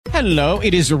Hello,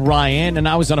 it is Ryan, and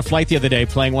I was on a flight the other day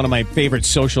playing one of my favorite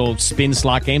social spin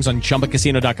slot games on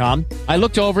ChumbaCasino.com. I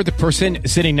looked over at the person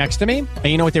sitting next to me, and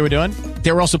you know what they were doing?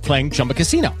 They were also playing Chumba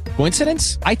Casino.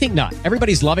 Coincidence? I think not.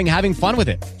 Everybody's loving having fun with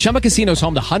it. Chumba Casino is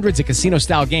home to hundreds of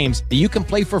casino-style games that you can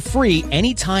play for free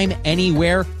anytime,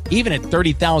 anywhere, even at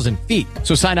 30,000 feet.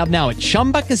 So sign up now at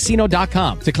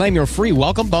ChumbaCasino.com to claim your free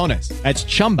welcome bonus. That's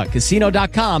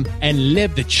ChumbaCasino.com and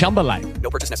live the Chumba life.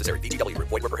 No purchase necessary. VGW.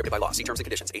 Void where prohibited by law. See terms and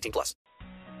conditions. 18 plus.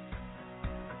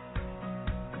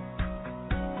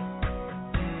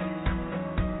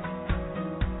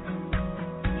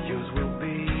 Yours will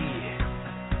be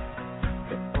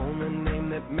the only name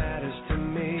that matters to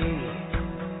me.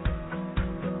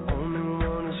 The only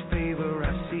one whose favor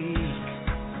I seek.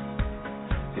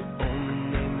 The only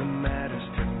name that matters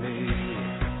to me.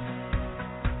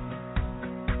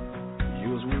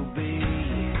 Yours will be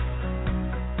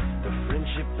the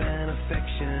friendship and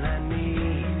affection I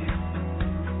need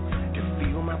to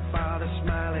feel my Father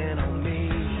smiling on me.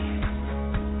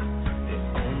 The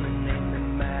only name that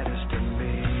matters to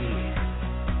me.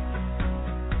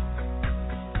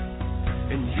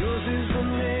 And yours is the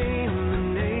name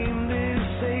that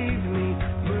saved me.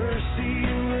 Mercy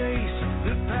and grace,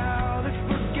 the power that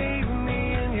forgave me.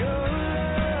 And your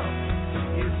love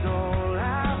is all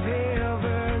I've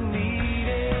ever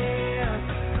needed.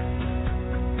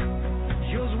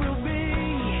 Yours will be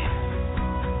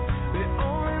the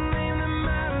only name that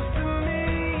matters to me.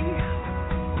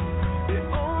 The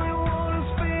only one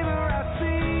whose favor I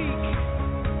seek.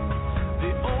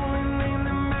 The only name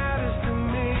that matters to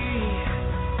me.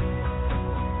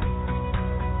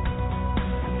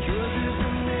 Yours is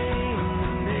the name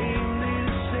that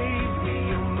saved me.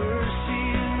 Your mercy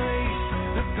and grace,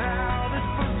 the power that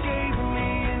forgave me.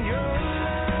 And your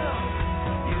love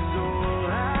is all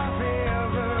I've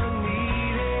ever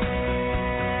needed.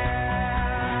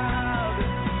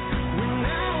 When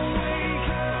I wake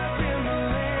up in the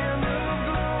land of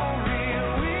glory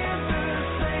with the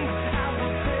saints, I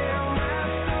will tell my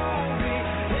story.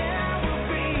 There will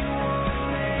be one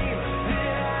name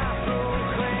that I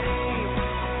proclaim.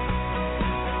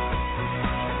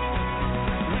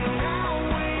 When I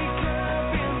wake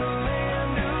up in the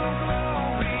land of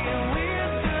glory with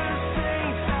the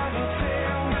saints, I will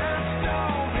tell my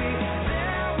story.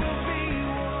 There will be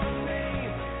one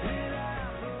name that I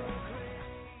proclaim.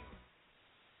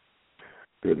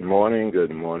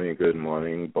 Good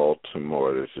morning,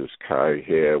 Baltimore. This is Kai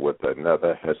here with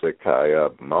another Hezekiah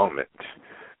Moment.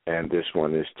 And this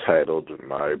one is titled,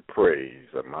 My Praise.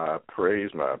 My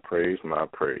praise, my praise, my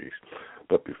praise.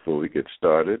 But before we get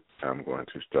started, I'm going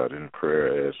to start in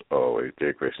prayer as always.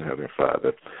 Dear gracious and Heavenly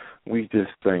Father, we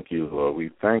just thank you, Lord. We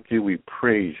thank you. We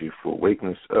praise you for waking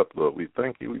us up, Lord. We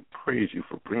thank you. We praise you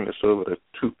for bringing us over to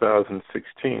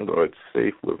 2016, Lord,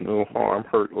 safe with no harm,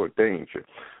 hurt, or danger.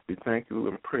 We thank you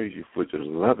and praise you for just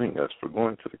loving us, for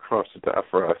going to the cross to die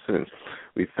for our sins.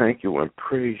 We thank you and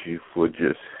praise you for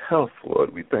just health,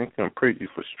 Lord. We thank you and praise you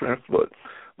for strength, Lord.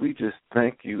 We just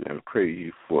thank you and praise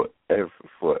you for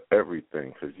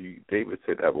everything, because David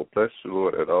said, I will bless the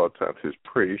Lord at all times. His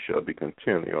praise shall be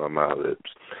continually on my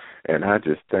lips. And I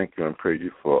just thank you and praise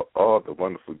you for all the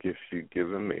wonderful gifts you've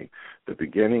given me,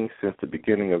 since the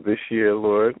beginning of this year,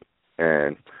 Lord,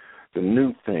 and the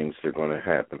new things that are going to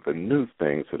happen,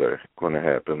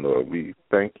 Lord. We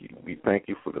thank you. We thank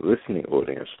you for the listening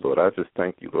audience, Lord. I just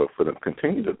thank you, Lord, for them.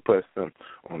 Continue to bless them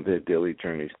on their daily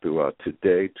journeys throughout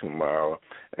today, tomorrow,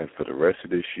 and for the rest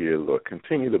of this year, Lord.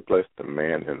 Continue to bless the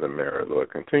man in the mirror, Lord.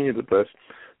 Continue to bless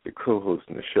the co-host,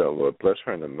 Michelle, Lord. Bless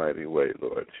her in a mighty way,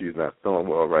 Lord. She's not feeling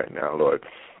well right now, Lord.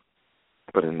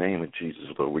 But in the name of Jesus,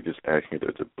 Lord, we're just asking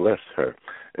you to bless her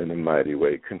in a mighty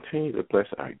way. Continue to bless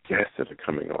our guests that are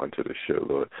coming on to the show,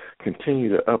 Lord. Continue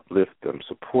to uplift them,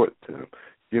 support them,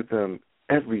 give them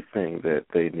everything that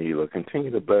they need, Lord.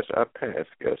 Continue to bless our past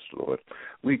guests, Lord.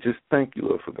 We just thank you,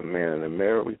 Lord, for the man in the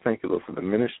mirror. We thank you, Lord, for the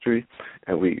ministry,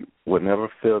 and we will never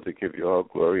fail to give you all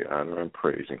glory, honor, and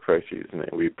praise. In Christ Jesus' name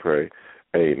we pray.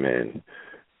 Amen.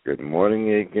 Good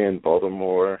morning again,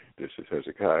 Baltimore. This is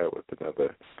Hezekiah with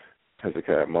another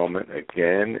Hezekiah Moment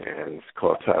again, and it's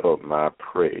titled My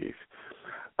Praise.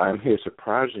 I'm here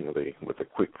surprisingly with a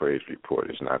quick praise report.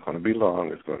 It's not going to be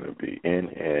long. It's going to be in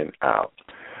and out.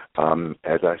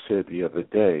 As I said the other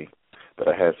day, that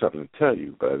I had something to tell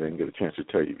you, but I didn't get a chance to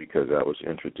tell you because I was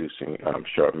introducing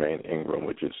Charmaine Ingram,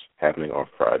 which is happening on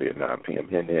Friday at 9 p.m.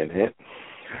 Hint.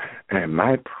 And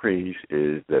my praise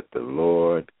is that the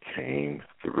Lord came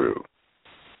through.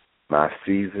 My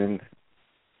season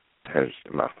has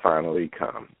finally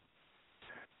come.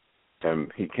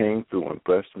 And he came through and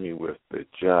blessed me with the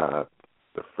job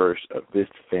the first of this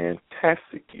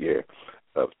fantastic year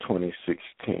of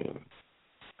 2016.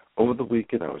 Over the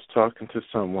weekend, I was talking to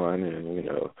someone, and,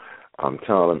 I'm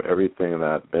telling them everything that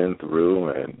I've been through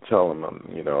and telling them,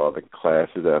 all the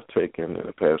classes I've taken in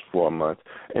the past 4 months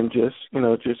and just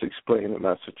explaining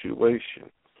my situation.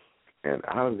 And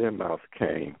out of their mouth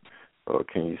came,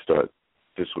 can you start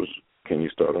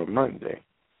on Monday?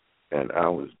 And I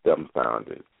was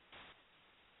dumbfounded.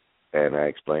 And I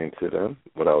explained to them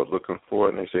what I was looking for,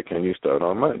 and they said, can you start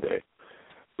on Monday?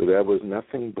 So that was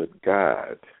nothing but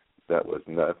God. That was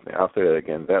nothing. I'll say that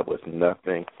again. That was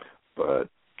nothing but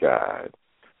God,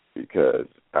 because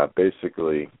I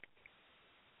basically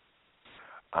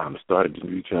started a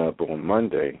new job on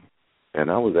Monday, and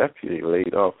I was actually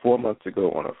laid off 4 months ago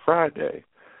on a Friday,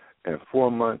 and 4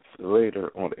 months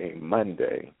later on a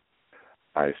Monday,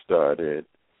 I started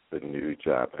the new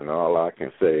job. And all I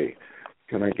can say,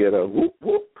 can I get a whoop,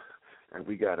 whoop? And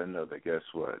we got another. Guess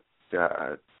what?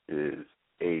 God is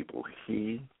able.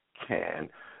 He can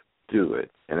do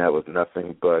it. And that was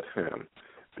nothing but him.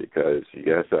 Because,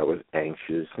 yes, I was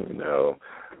anxious,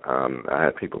 I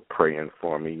had people praying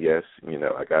for me. Yes,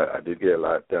 I did get a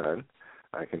lot done.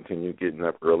 I continued getting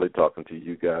up early, talking to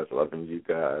you guys, loving you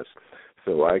guys.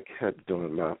 So I kept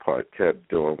doing my part, kept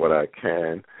doing what I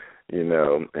can,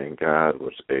 and God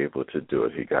was able to do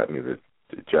it. He got me the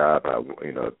job,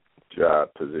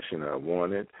 job position I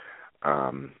wanted,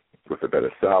 with a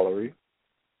better salary.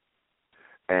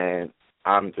 And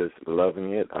I'm just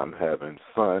loving it. I'm having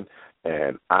fun.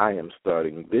 And I am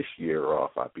starting this year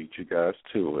off, I beat you guys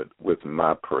to it, with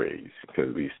my praise,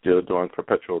 because we're still doing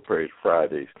Perpetual Praise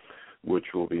Fridays,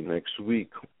 which will be next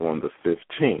week on the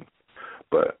 15th.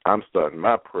 But I'm starting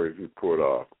my praise report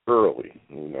off early.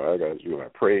 I got to do my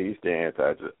praise dance.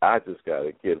 I just got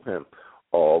to give him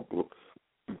all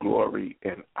glory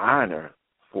and honor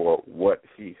for what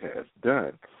he has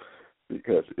done,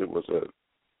 because it was a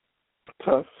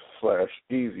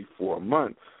tough/easy 4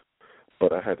 months.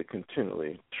 But I had to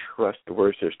continually trust. The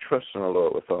word says, trust in the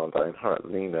Lord with all thine heart.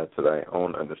 Lean not to thy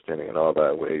own understanding. In all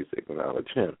thy ways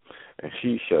acknowledge him, and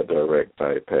he shall direct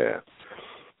thy path.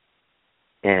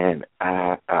 And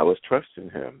I was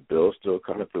trusting him. Bills still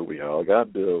coming through. We all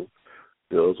got bills.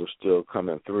 Bills were still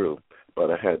coming through. But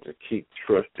I had to keep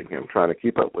trusting him, trying to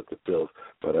keep up with the bills.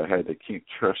 But I had to keep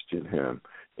trusting him,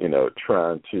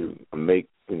 trying to make,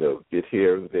 get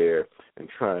here and there and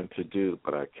trying to do.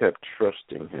 But I kept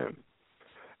trusting him.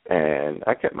 And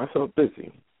I kept myself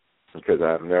busy, because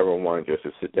I've never wanted just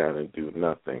to sit down and do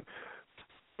nothing.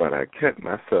 But I kept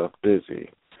myself busy,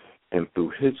 and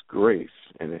through his grace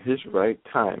and in his right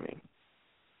timing,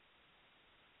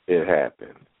 it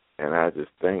happened. And I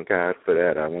just thank God for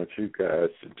that. I want you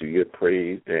guys to do your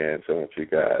praise dance. I want you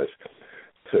guys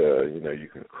to, you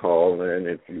can call in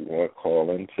if you want.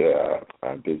 Call into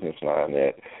our business line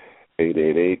at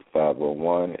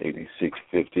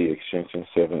 888-501-8650, extension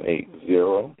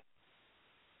 780.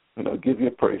 Give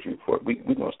your praise report. We're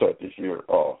going to start this year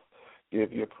off.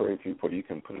 Give your praise report. You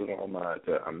can put it on my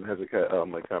Hezekiah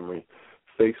Montgomery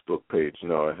Facebook page.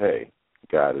 Hey,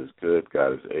 God is good.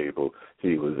 God is able.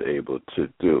 He was able to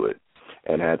do it.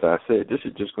 And as I said, this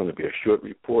is just going to be a short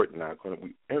report.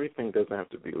 Everything doesn't have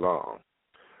to be long.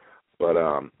 But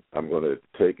I'm going to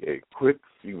take a quick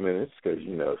few minutes because,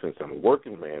 since I'm a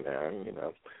working man now,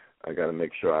 I got to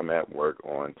make sure I'm at work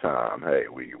on time. Hey,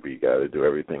 we got to do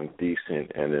everything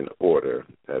decent and in order,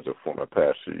 as a former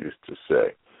pastor used to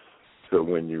say. So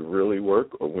when you really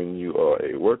work, or when you are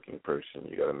a working person,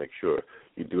 you got to make sure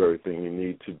you do everything you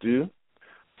need to do.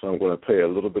 So I'm going to play a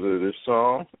little bit of this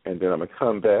song, and then I'm going to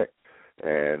come back,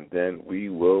 and then we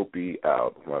will be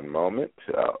out. One moment.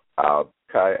 I'll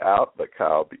Kai out, but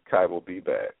Kai will be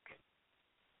back.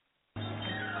 It's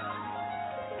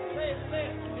a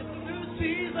new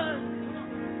season,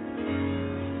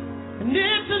 and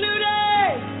it's a new day.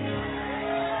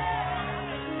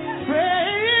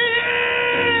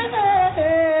 Praise,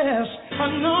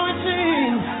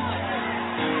 anointing,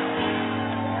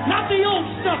 not the old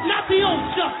stuff,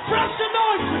 fresh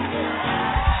anointing.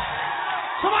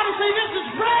 Somebody say this is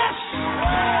fresh.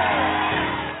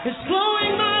 It's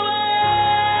flowing my way.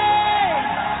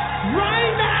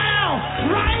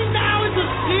 Right now is the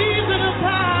season of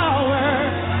power.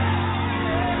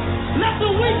 Let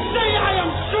the weak say I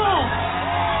am strong.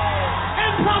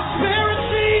 And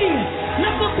prosperity.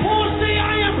 Let the poor say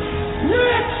I am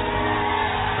rich.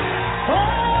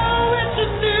 Oh, it's a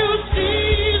new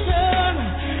season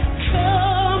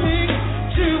coming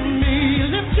to me.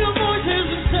 Lift your voices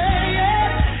and say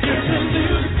it. It's a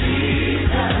new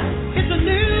season. It's a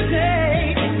new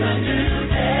day. It's a new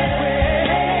day.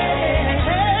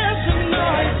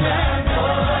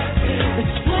 It's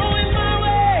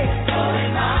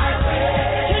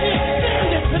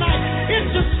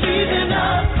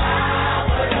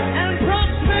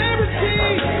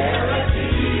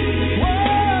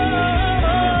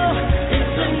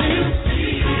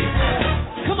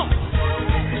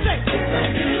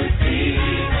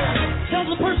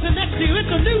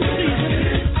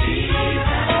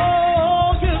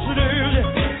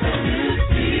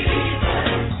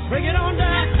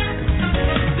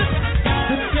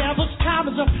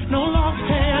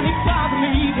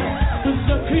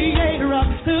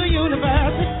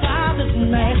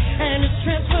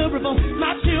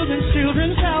My children's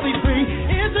children shall be free.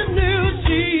 It's a new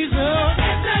season.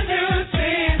 It's a new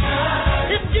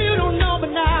season. If you don't know,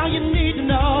 but now you need to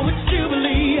know. It's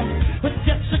Jubilee. But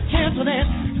debts are canceled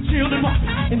and children walk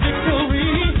in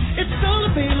victory. It's all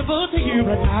available to you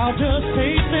right now. Just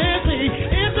taste and see.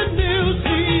 It's a new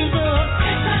season.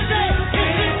 It's a new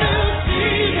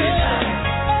season.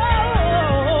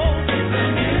 Oh, it's a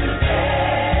new day.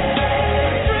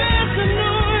 Fresh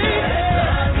anointing.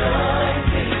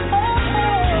 Oh,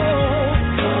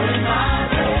 going my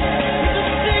way. It's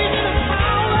a season of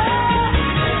power,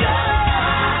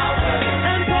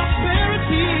 and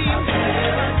prosperity.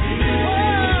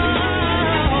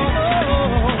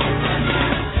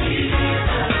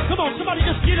 Come on, somebody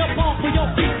just get up off of your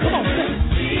feet. Come on, sing.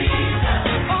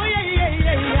 Oh, yeah, yeah,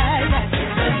 yeah, yeah, yeah.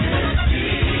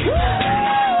 Woo!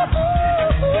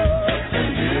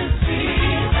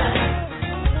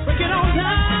 Break it on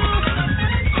down.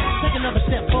 Take another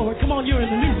step forward. Come on, you're in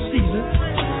the new season.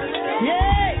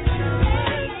 Yeah.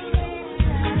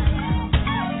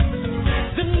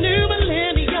 The new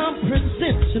millennium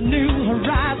presents a new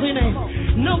horizon. Ain't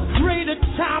no greater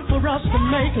time for us to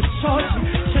make a choice,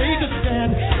 take a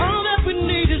stand. All that we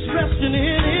need is resting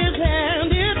in His hand.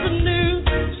 It's a new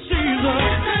season.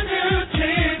 It's a new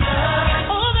season.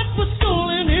 All that was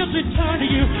stolen is returned to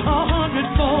you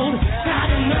 100-fold. God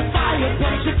in the fire,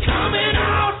 but you're coming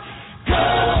out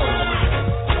gold.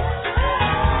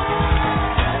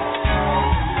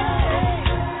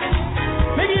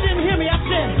 Maybe you didn't hear me. I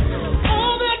said,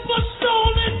 all that was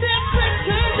stolen is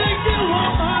returned to you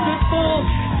 100-fold.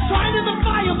 Tried in the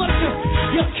fire, but you're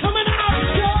coming out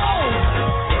gold.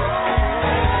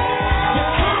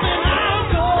 You're coming out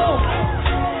gold.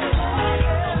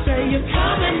 Say you're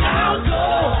coming out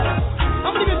gold.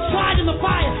 How many of you tried in the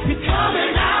fire? You're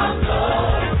coming out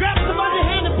gold. Grab somebody's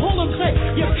hand and pull them. Say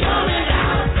you're coming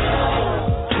out gold.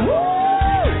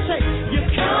 Woo! Say you're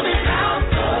coming out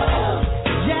gold.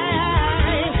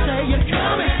 Yeah. Say you're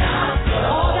coming out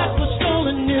gold. All that was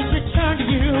stolen is returned to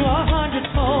you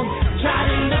 100-fold.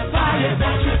 Tried in the fire,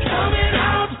 but you're coming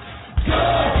out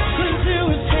good. Cling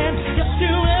to His hand, just do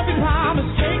every promise,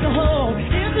 take a hold.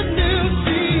 It's a new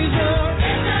season.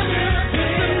 It's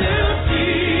a new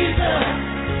season.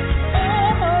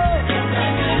 Oh, it's a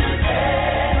new day.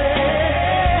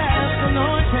 Fresh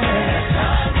anointing.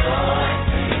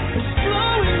 It's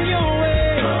flowing your way.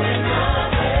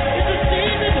 It's a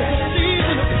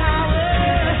season of power,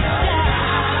 yeah,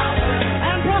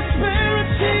 and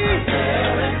prosperity.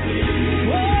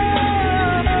 Whoa,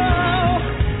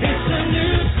 it's a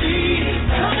new season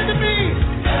coming to me.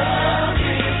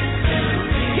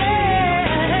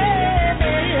 Yeah,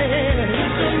 it's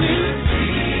a new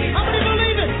season. How many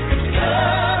believe it? It's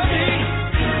coming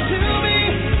to me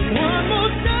one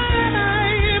more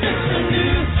time. It's a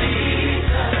new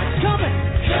season coming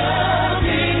to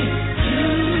me.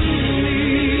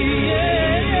 Yeah.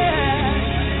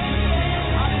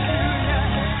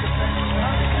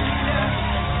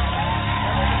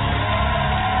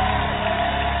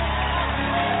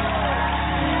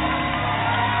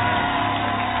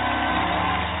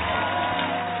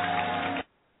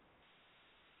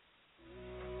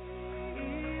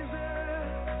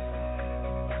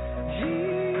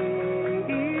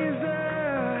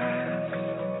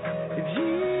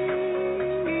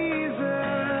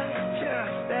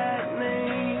 Just that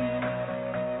name.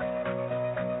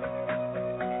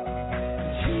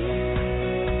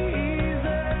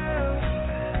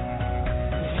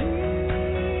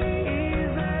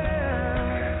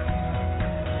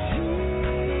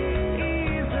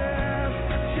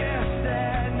 Just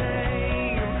that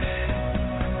name.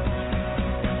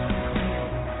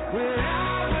 When I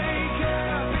wake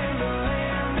up in the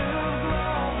land of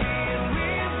glory and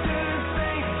live to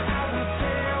sing, I will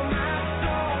tell my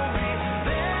story.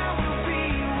 There will be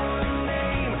one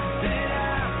name that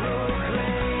I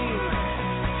proclaim.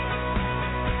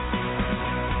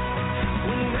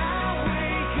 When I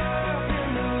wake up in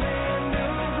the land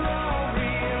of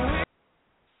glory and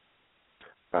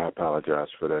I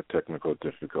apologize for that technical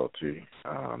difficulty.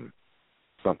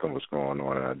 Something was going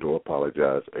on, and I do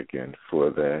apologize again for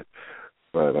that.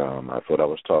 But I thought I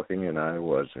was talking, and I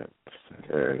wasn't.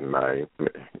 And my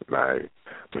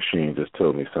machine just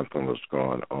told me something was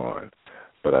going on.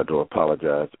 But I do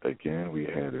apologize again. We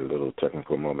had a little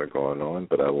technical moment going on,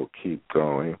 but I will keep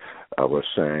going. I was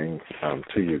saying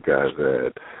to you guys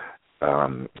that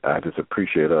I just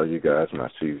appreciate all you guys. My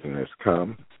season has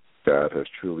come. God has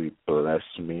truly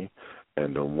blessed me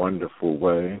in a wonderful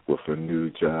way with a new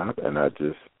job, and I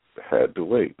just had to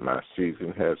wait. My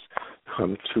season has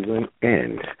come to an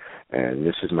end, and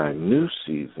this is my new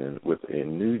season with a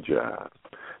new job.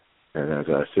 And as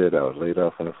I said, I was laid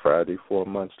off on a Friday 4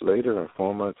 months later, and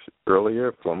 4 months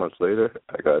later,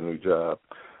 I got a new job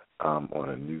on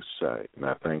a new site, and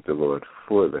I thank the Lord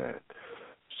for that.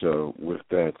 So with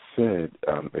that said,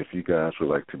 if you guys would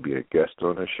like to be a guest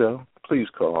on the show, please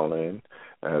call in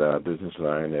at our business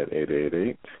line at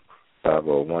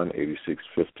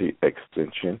 888-501-8650,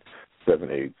 extension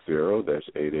 780. That's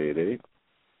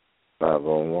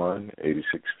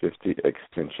 888-501-8650,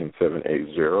 extension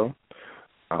 780.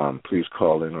 Please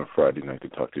call in on Friday night to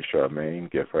talk to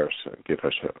Charmaine. Give her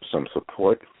some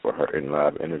support for her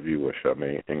in-live interview with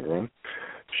Charmaine Ingram.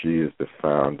 She is the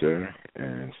founder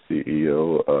and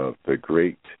CEO of the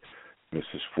great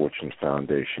Mrs. Fortune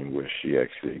Foundation, where she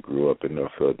actually grew up in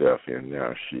North Philadelphia, and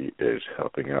now she is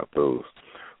helping out those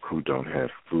who don't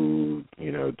have food,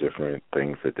 different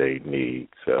things that they need.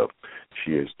 So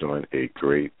she is doing a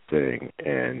great thing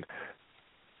in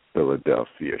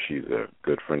Philadelphia. She's a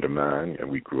good friend of mine, and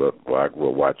I grew up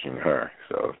watching her.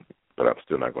 So, but I'm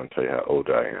still not going to tell you how old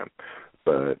I am.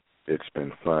 But it's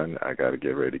been fun. I got to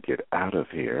get ready to get out of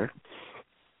here.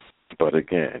 But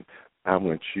again, I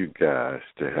want you guys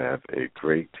to have a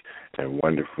great and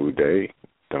wonderful day.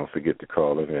 Don't forget to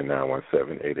call in at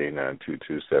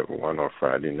 917-889-2271 on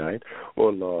Friday night,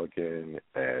 or log in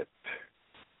at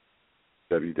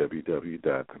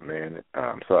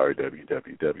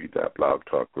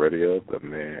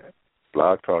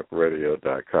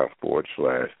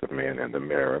blogtalkradio.com/The Man in the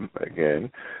Mirror.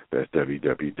 Again, that's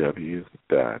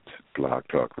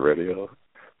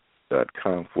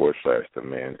www.blogtalkradio.com/The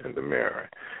Man in the Mirror.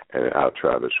 And I'll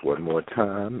try this one more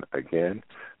time. Again,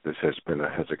 this has been a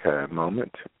Hezekiah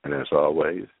Moment, and as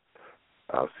always,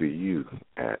 I'll see you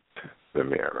at the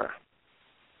mirror.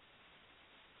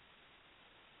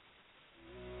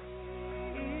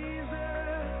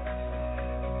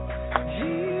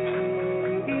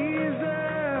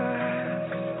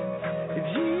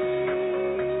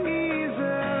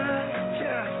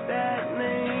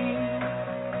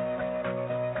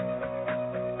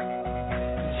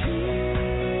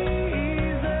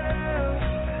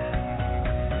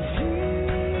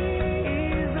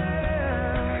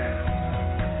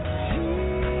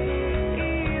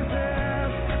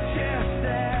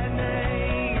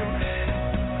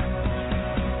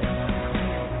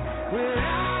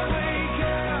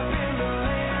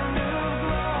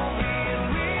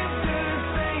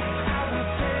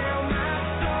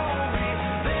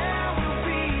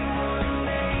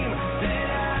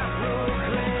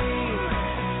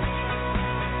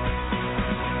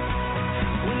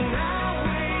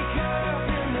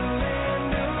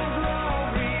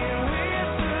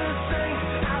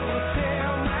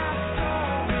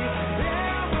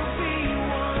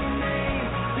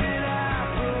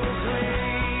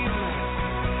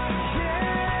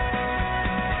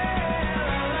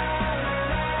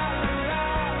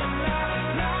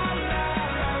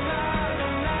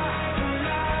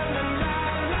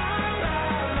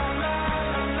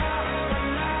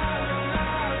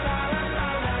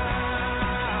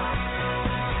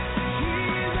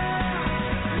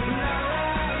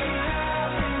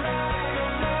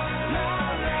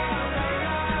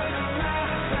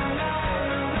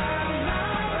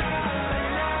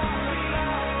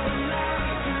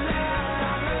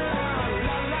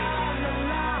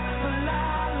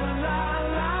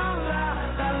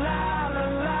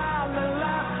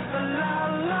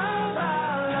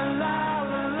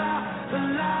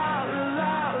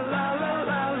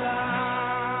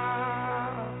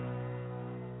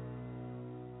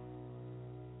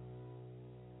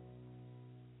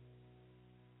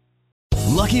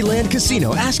 Lucky Land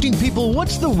Casino, asking people,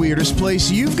 what's the weirdest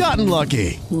place you've gotten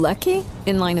lucky? Lucky?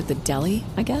 In line at the deli,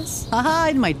 I guess? Aha,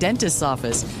 in my dentist's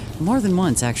office. More than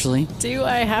once, actually. Do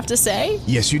I have to say?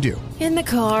 Yes, you do. In the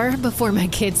car before my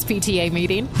kids' PTA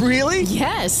meeting. Really?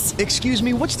 Yes. Excuse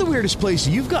me, what's the weirdest place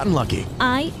you've gotten lucky?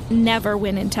 I never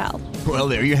win and tell. Well,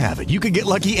 there you have it. You can get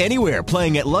lucky anywhere,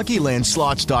 playing at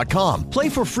LuckyLandSlots.com. Play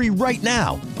for free right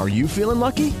now. Are you feeling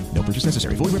lucky? No purchase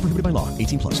necessary. Void where prohibited by law.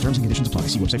 18+. Terms and conditions apply.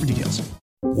 See website for details.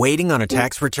 Waiting on a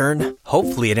tax return?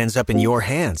 Hopefully it ends up in your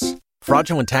hands.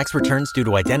 Fraudulent tax returns due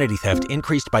to identity theft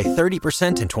increased by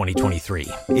 30% in 2023.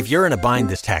 If you're in a bind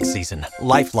this tax season,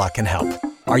 LifeLock can help.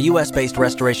 Our U.S.-based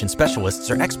restoration specialists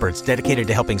are experts dedicated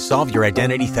to helping solve your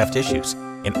identity theft issues.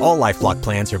 And all LifeLock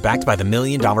plans are backed by the $1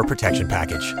 Million Protection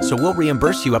Package. So we'll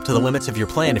reimburse you up to the limits of your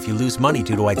plan if you lose money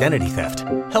due to identity theft.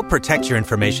 Help protect your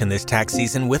information this tax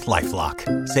season with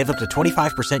LifeLock. Save up to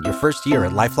 25% your first year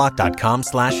at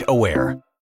LifeLock.com/aware.